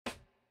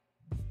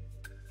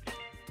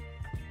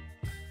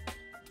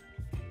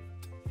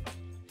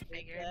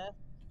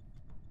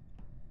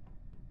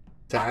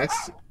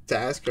Tasks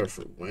are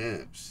for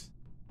wimps.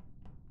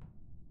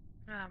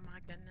 Oh my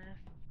goodness.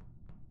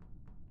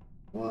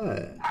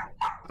 What?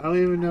 I don't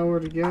even know where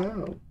to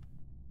go.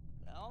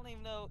 I don't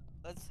even know.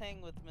 Let's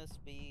hang with Miss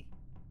B.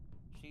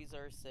 She's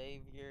our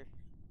savior.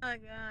 Oh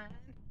god.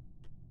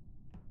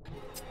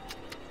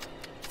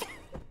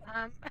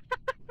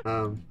 Um.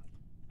 Um.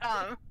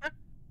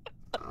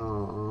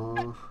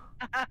 Aww.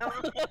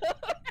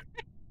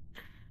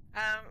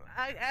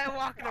 I'm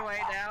walking away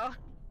now.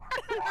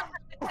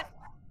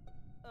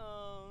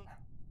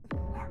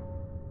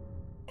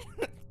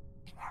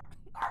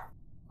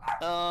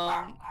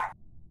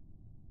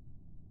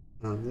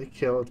 They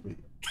killed me.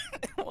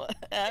 What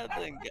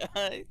happened,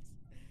 guys?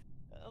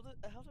 How do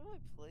I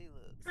play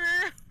this?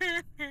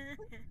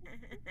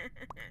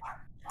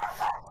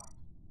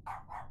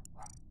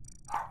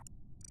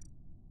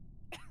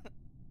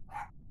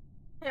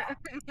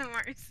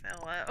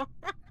 Marcelo.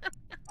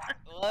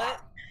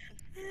 What?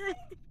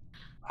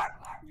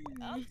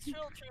 I'm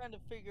still trying to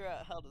figure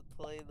out how to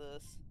play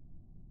this.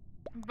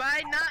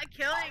 By not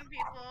killing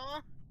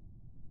people.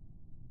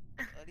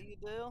 What do you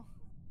do?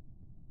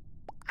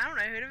 I don't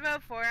know who to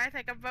vote for. I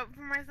think I'm voting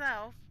for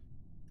myself.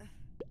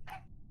 I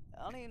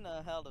don't even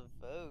know how to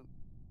vote.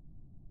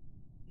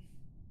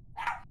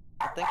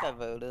 I think I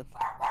voted.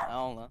 I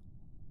don't know.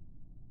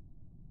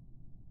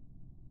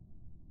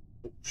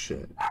 Oh,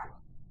 shit.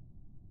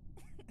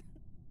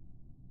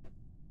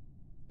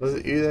 Was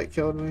it you that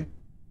killed me?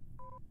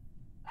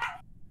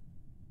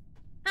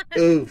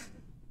 Oof.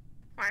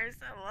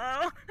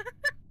 Marcelo.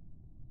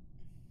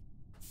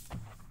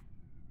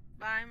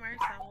 Bye,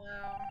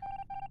 Marcelo.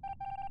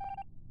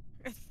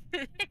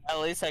 At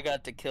least I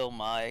got to kill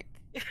Mike.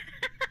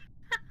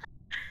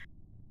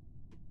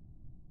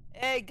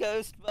 Hey,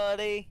 ghost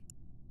buddy.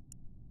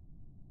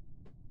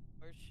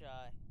 Where's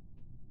Shy?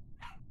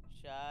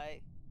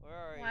 Shy, where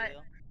are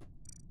you?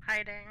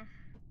 Hiding.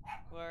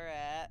 Where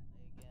at?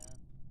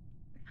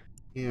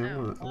 Again. Yeah,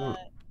 No. I want.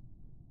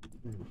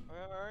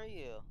 Where are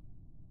you?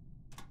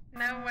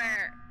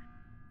 Nowhere.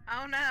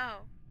 Oh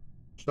no.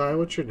 Shy,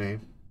 what's your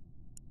name?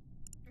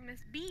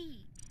 Miss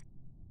B.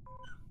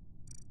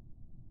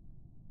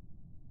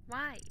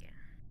 Why?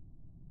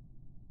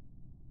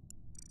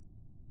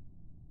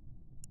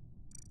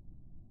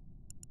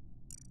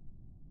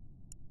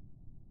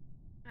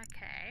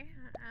 Okay.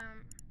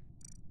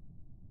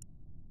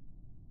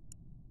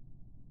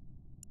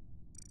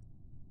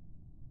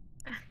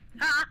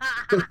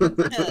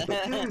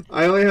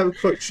 I only have a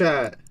quick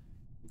chat.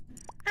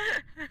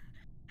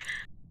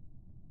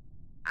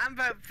 I'm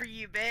voting for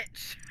you,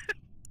 bitch.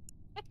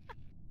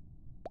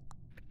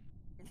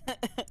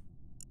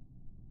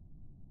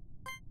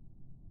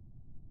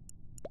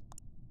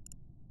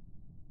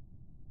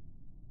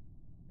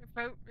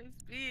 Vote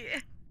Miss B.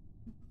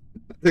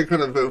 They're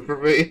gonna vote for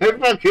me. I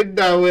fucking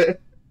know it.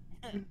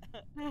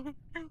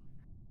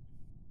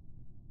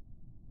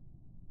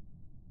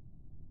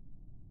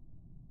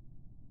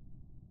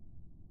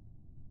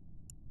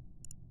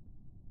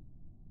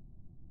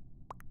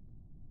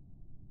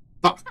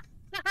 Fuck.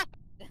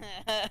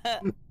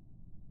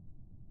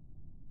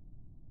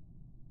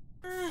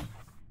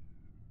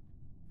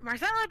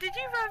 Marcelo, did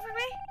you vote for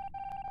me?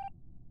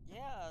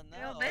 Yeah, no,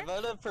 Real I bitch?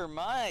 voted for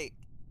Mike.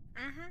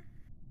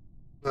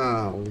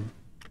 Oh,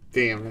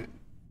 damn it.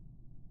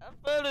 I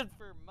voted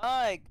for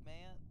Mike,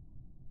 man.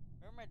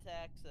 Where are my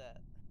tax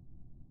at?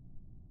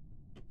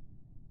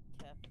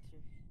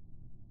 Cafeteria.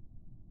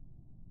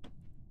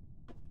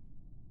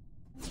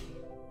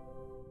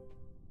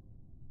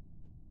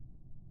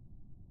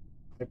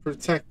 I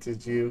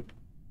protected you,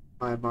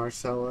 my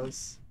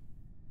Marcellus.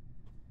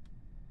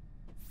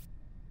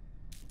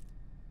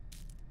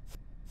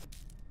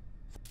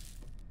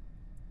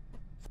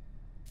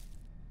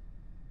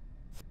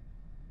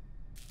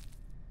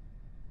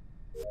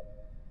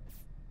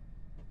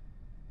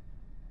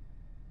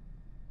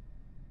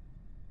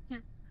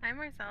 Hi,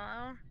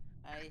 Marcelo.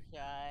 Hi,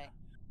 Shy.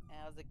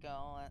 How's it going?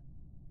 Are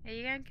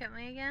you gonna kill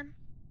me again?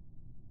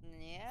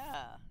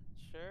 Yeah,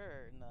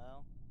 sure,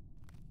 no.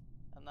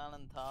 I'm not an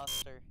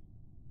imposter.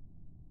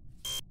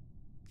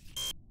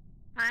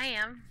 I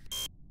am.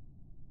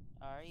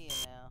 Are you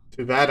now?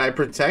 Too bad I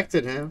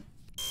protected him.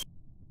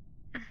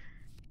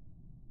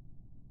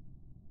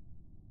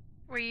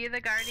 Were you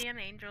the guardian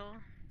angel?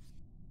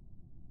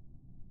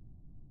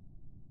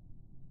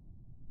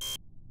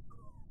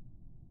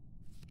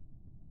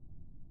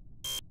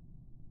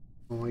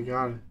 Oh my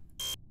god.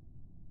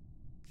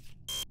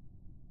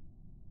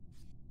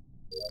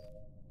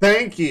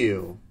 Thank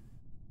you.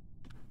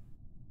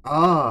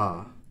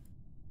 Ah.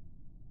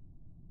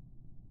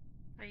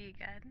 Are you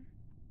good?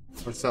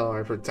 Marcelo,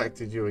 I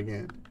protected you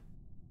again.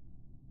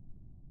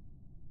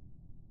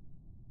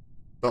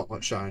 Don't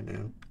let Shy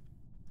know.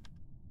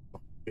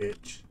 Oh,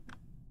 bitch.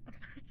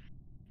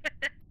 I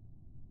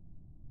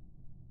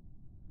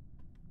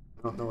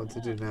don't know what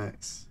to do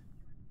next.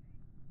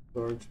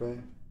 Storage bay.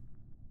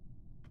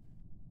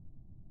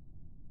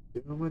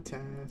 Doing my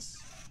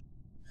task.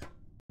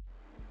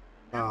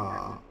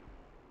 Ah.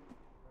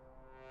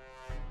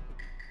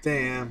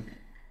 Damn.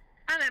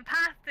 I'm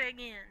imposter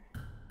again.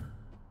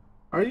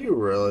 Are you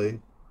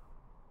really?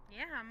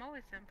 Yeah, I'm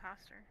always the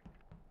imposter.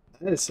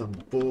 That is some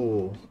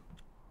bull.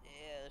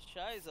 Yeah,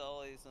 Shy's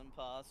always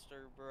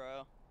imposter,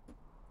 bro.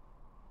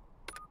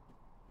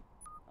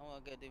 I'm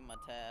gonna go do my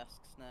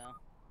tasks now.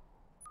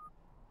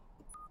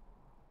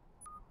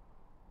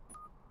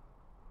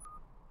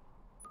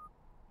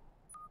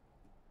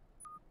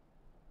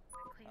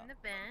 Clean the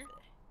bin.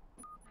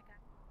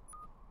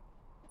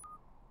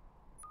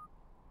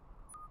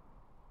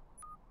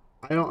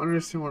 I don't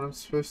understand what I'm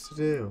supposed to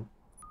do.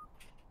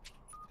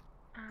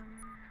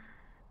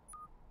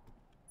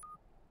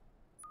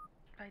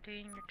 By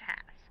doing your task.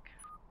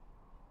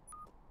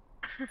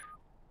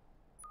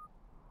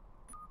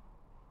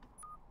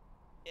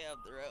 Yeah,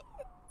 bro.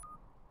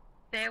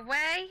 Stay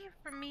away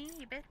from me,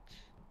 you bitch.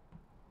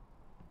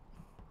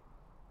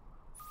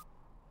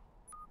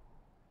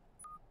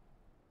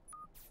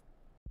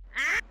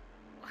 Ah!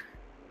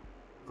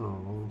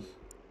 Oh.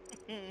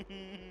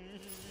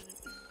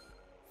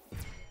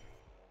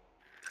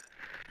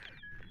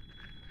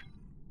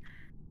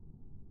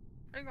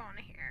 We're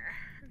going here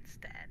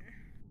instead.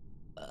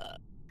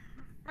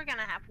 We're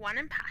gonna have one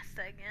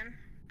imposter again.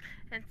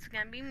 It's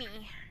gonna be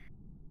me.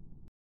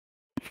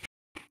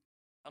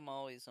 I'm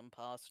always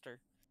imposter.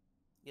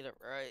 Get it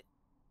right.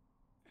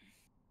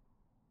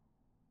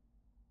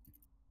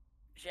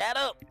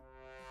 Shadow!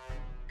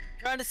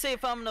 Trying to see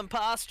if I'm an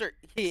imposter.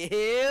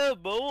 Yeah,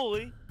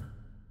 boy.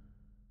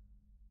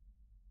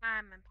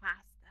 I'm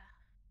imposter.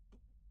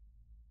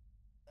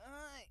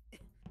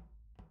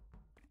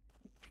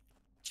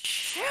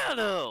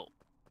 Shadow!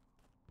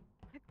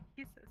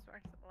 He says far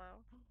so low.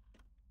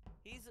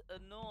 He's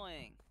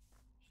annoying.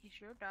 He's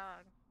your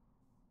dog.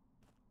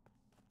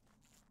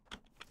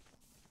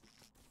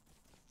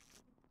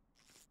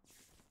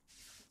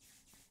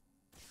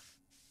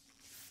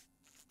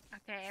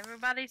 Okay,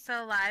 everybody's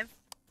still alive.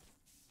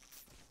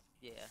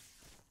 Yeah.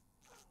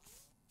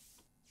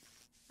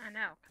 I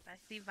know, because I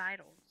see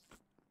vitals.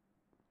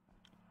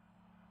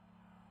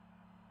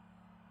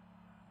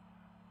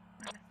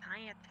 I'm a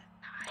scientist.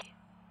 Hi. I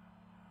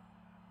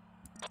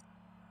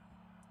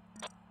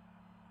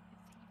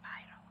see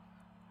vitals.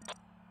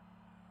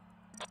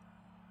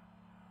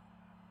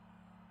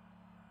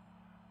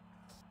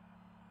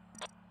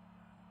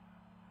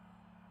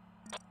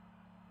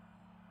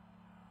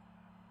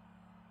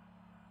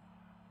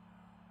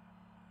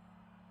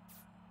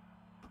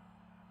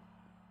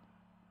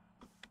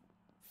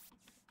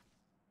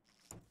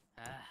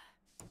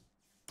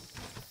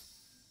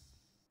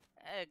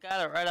 Hey, I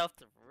got it right off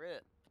the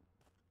rip.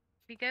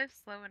 If you go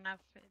slow enough,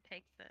 it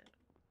takes it.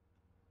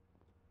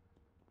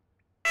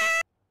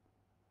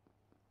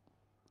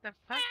 The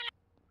fuck?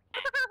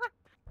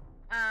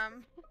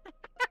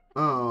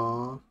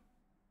 Aww.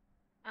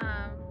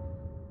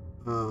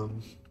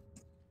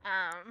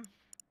 Um,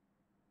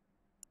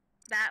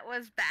 that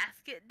was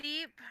basket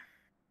deep.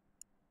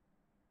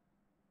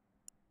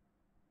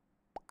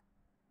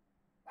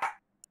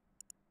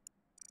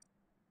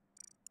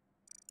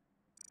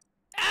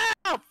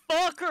 Ah,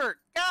 fucker!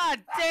 God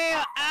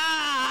damn!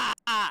 Ah!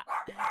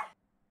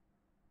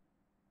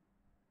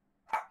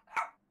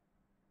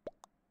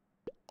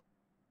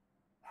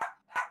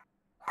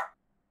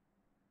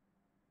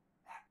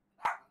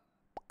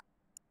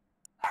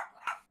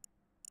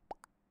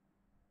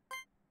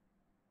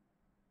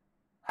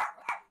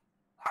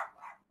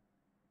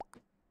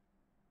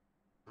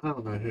 I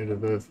don't know who to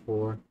vote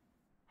for.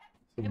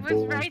 Some It was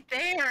bull. right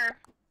there.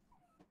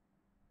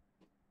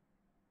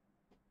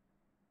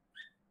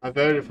 I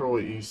voted for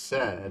what you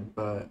said,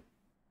 but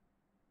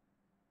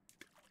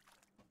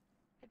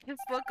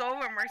Just look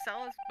over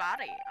Marcella's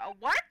body.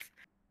 What?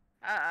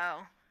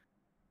 Uh-oh.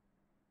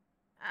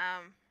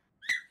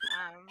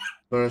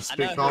 better I speak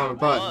know who on a it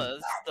button.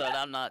 was, but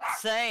I'm not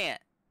saying.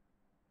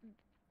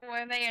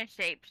 Were they a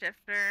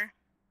shapeshifter?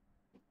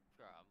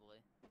 Probably.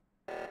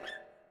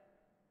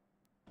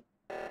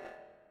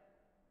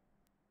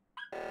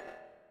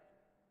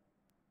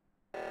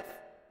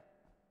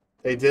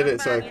 They did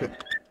it so I could.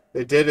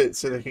 They did it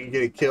so they could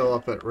get a kill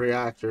up at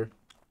reactor.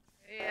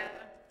 Yeah.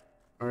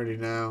 Already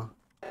know.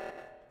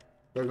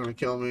 They're gonna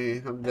kill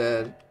me. I'm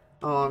dead.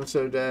 Oh, I'm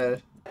so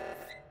dead.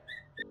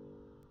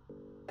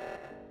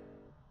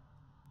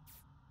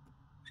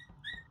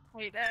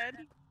 Are you dead?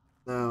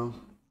 No.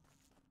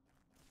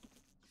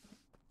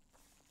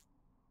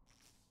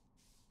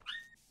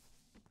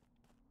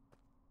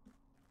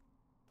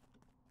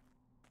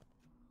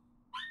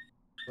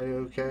 Are you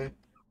okay?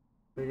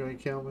 Are you gonna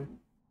kill me?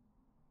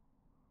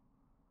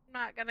 I'm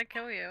not gonna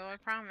kill you, I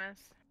promise.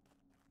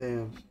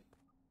 Damn.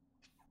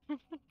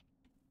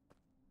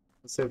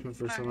 Let's hoping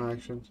for some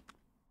action.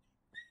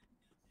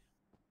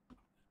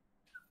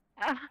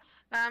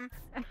 Um,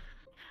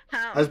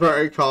 As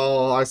I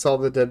recall, I saw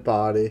the dead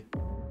body.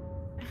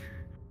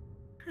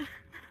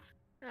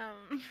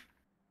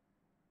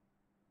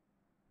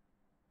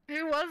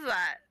 Who was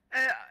that?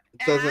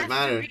 It doesn't It has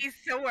matter. to be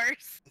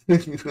source.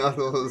 I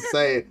was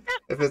say,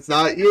 if it's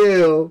not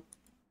you,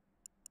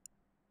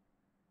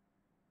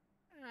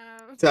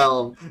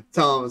 Tell him.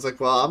 It's like,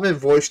 well, I'm in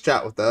voice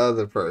chat with the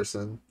other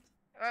person.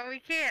 Well, we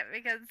can't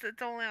because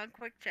it's only on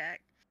quick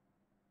check.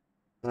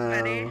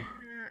 Ready?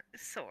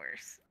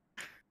 Source.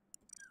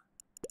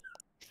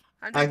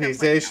 I'm just gonna play it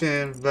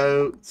Accusation,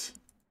 vote,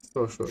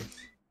 social.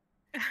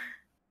 out.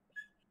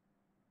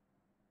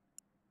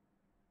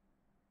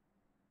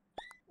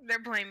 They're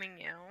blaming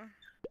you.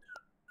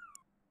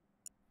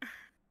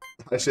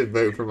 I should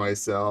vote for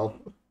myself.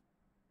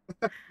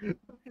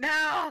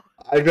 No!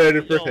 I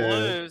voted for You'll him.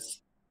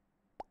 lose.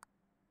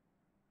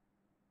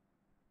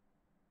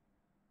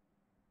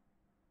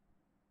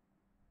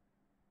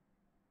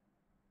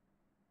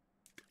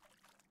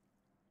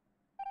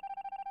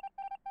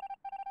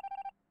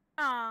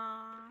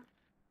 Aww.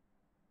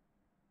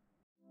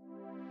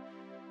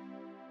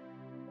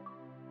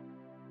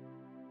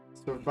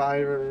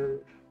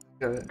 Survivor.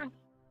 Got it.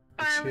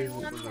 Finally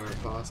Achievement won when they're one.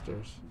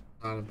 imposters.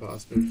 Not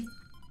imposters.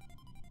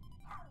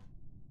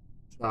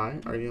 Ty,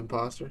 are you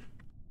imposter?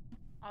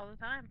 All the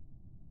time.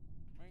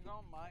 Where you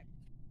going, Mike?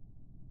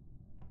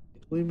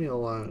 Leave me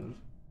alone.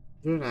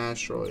 I'm doing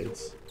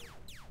asteroids.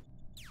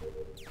 I'm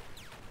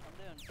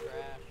doing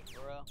trash,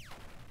 bro.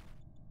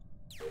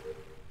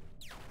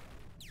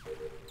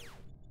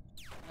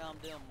 No, I'm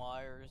doing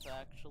wires,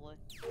 actually.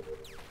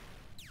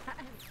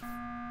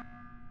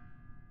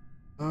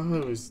 Oh,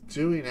 I was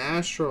doing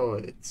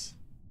asteroids.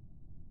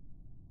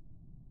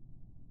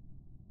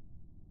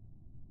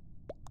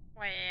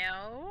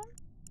 Well...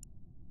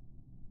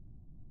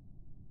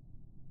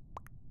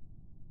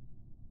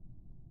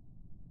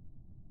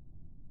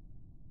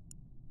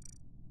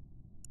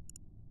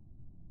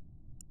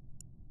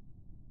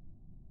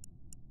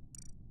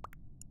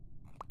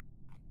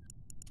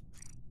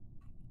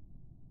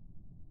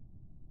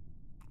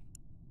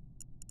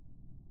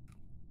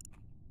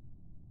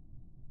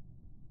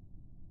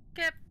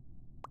 Skip.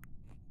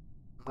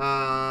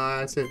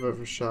 I say vote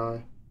for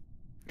Shy.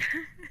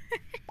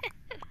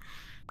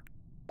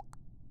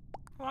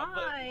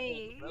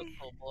 Why?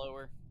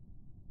 Blower.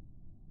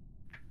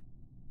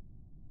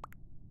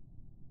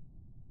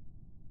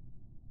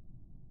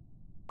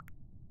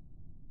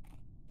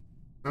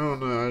 I don't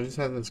know, I just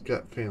had this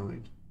gut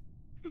feeling.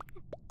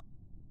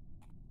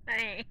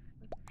 Hey.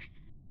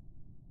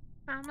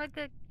 I'm a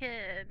good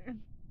kid.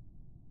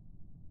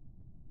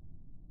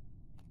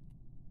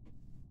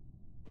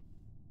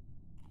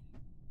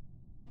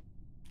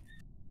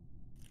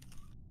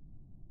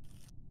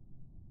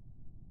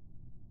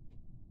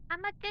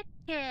 I'm a good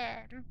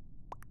kid.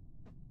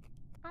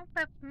 Don't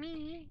fuck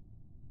me.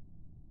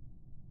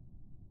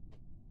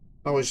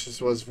 I wish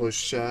this was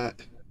voice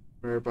chat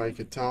where everybody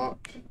could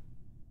talk.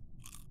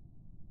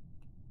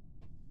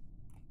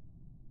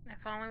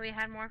 If only we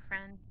had more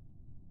friends.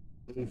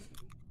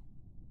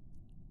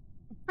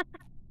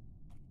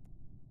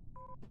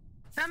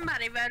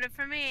 Somebody voted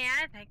for me.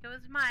 I think it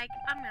was Mike.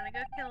 I'm gonna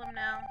go kill him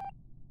now.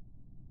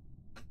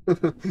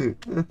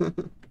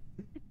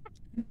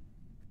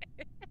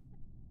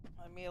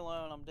 Leave me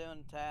alone, I'm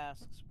doing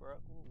tasks, bro.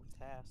 Ooh,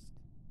 tasks.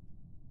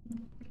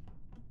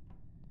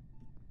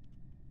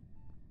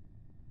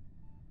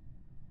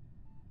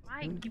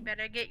 Mike, you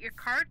better get your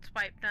card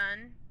swipe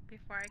done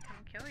before I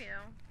come kill you.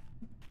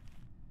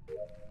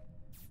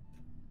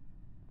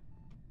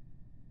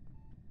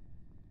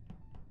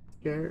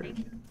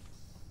 Scared.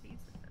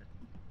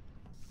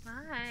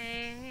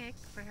 Mike,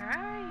 where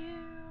are you?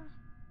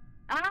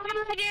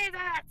 Oh,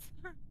 Jesus!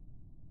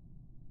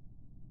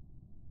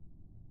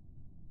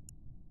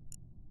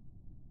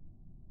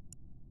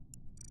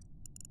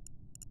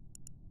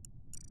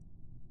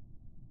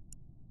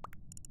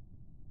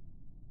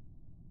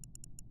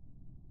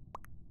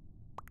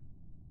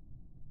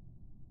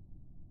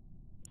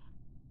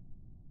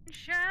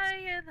 Show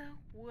you the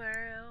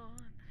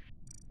world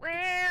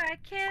where I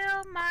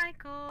killed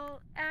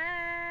Michael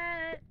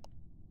at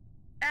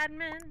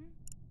admin.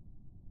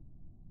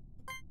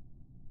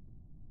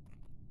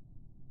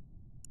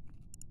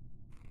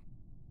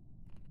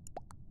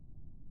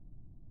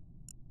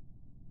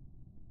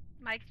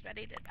 Mike's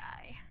ready to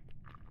die.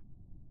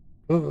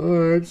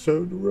 I'm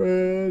so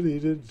ready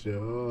to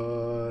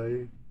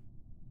die.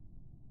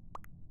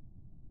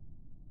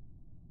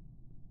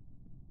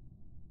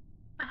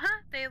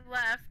 They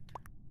left.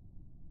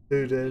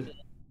 Who did?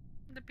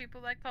 The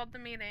people that called the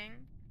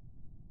meeting.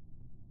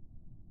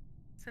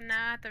 So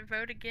now I have to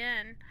vote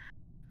again.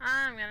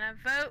 I'm gonna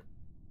vote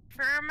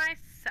for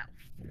myself.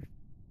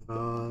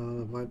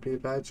 Might be a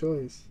bad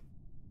choice.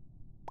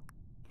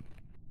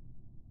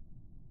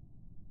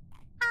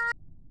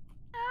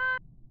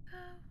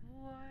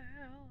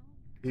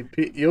 You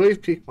always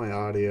peak my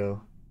audio.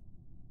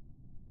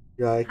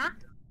 You're like, Huh?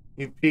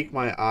 you peak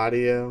my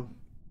audio.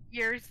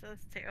 Yours does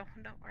too,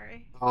 don't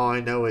worry. Oh, I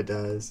know it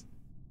does.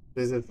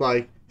 Because it's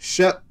like,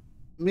 shut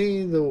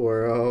me the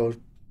world.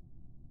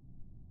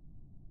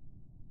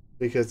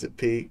 Because it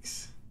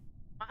peaks.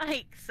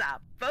 Mike,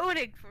 stop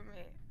voting for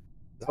me.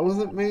 That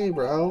wasn't me,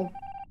 bro.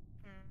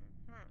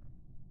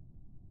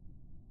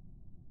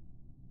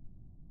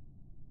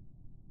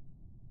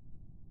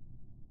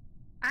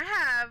 I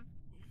have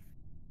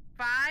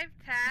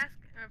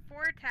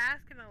 4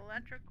 tasks in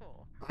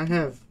electrical. I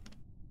have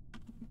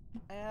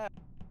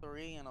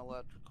 3 in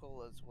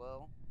electrical as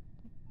well.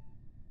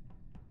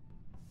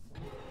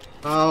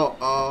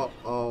 Oh.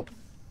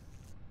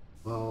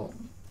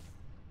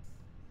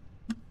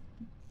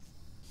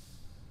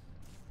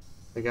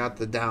 I got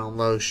the down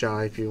low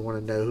shot if you want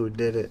to know who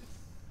did it.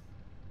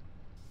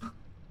 Aww.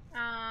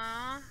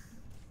 I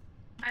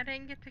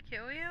didn't get to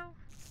kill you?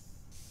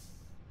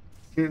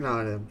 You're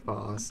not an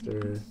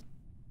imposter.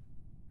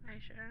 Are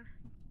you sure?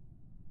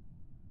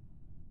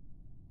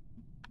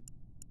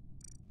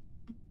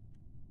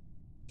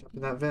 Jump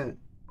in that vent.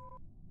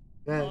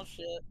 Yeah, Oh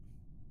shit.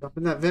 jump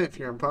in that vent if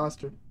you're an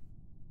imposter.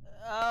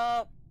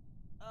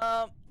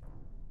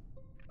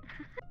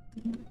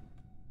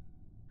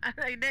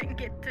 I didn't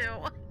get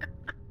to.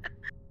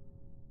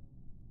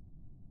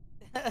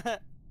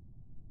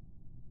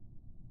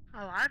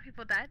 A lot of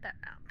people died that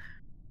round.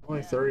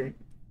 Only Yeah. 3.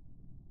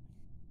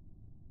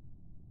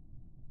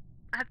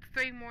 That's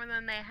 3 more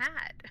than they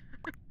had.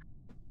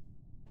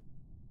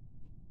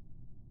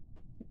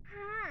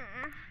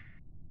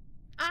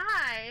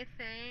 I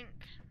think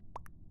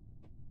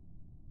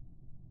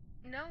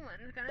no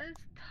one's gonna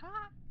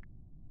talk.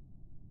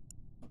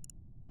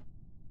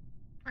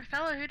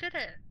 Marcella, who did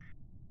it?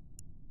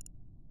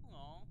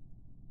 Aw.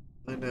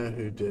 I know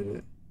who did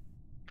it.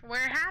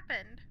 Where it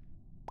happened?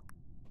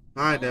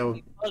 I Oh, know.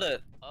 he put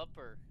it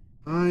upper.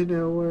 I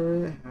know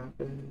where it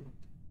happened.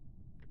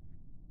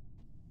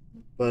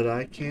 But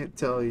I can't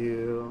tell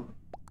you.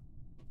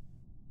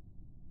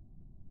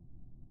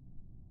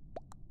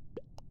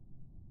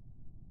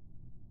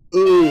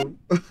 Ooh.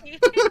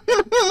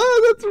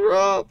 That's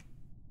rough.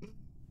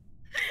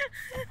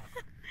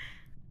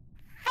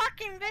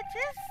 Fucking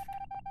bitches!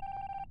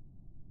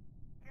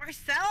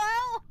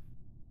 Marcelo?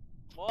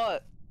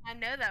 What? I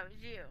know that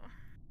was you.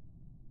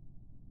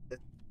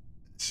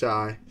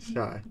 Shy.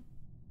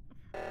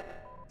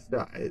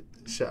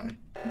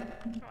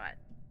 What?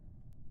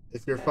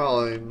 If you're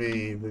following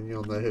me, then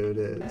you'll know who it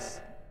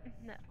is.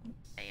 No,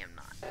 I am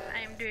not. I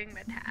am doing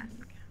my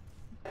task.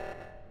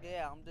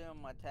 Yeah, I'm doing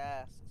my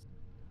tasks.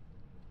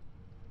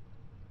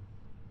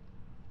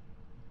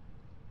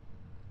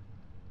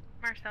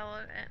 Marcelo,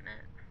 isn't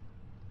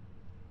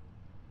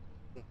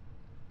it?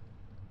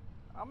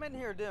 I'm in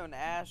here doing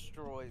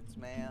asteroids,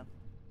 man.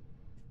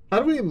 How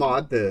do we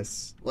mod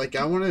this? Like,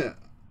 I wanna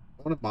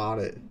mod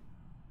it.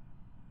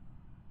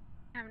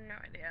 I have no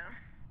idea.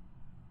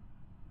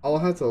 I'll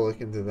have to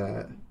look into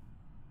that.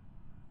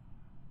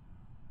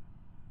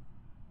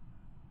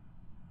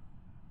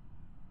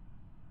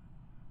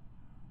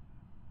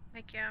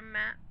 Like, yeah,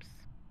 maps.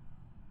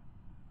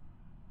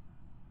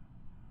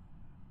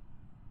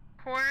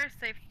 Of course,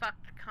 they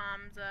fucked the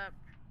comms up.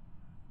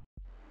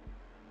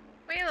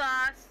 We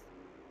lost.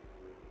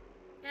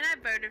 And I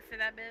voted for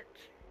that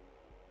bitch.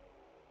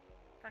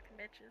 Fucking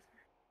bitches.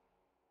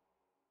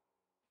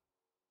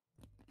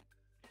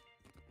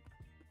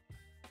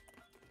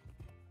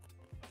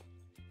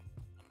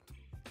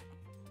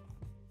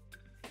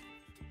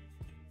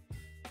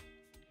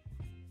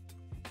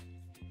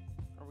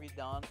 Are we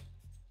done?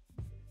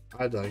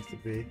 I'd like to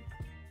be.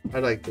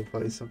 I'd like to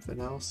play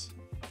something else.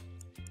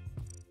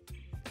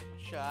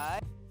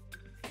 Shy?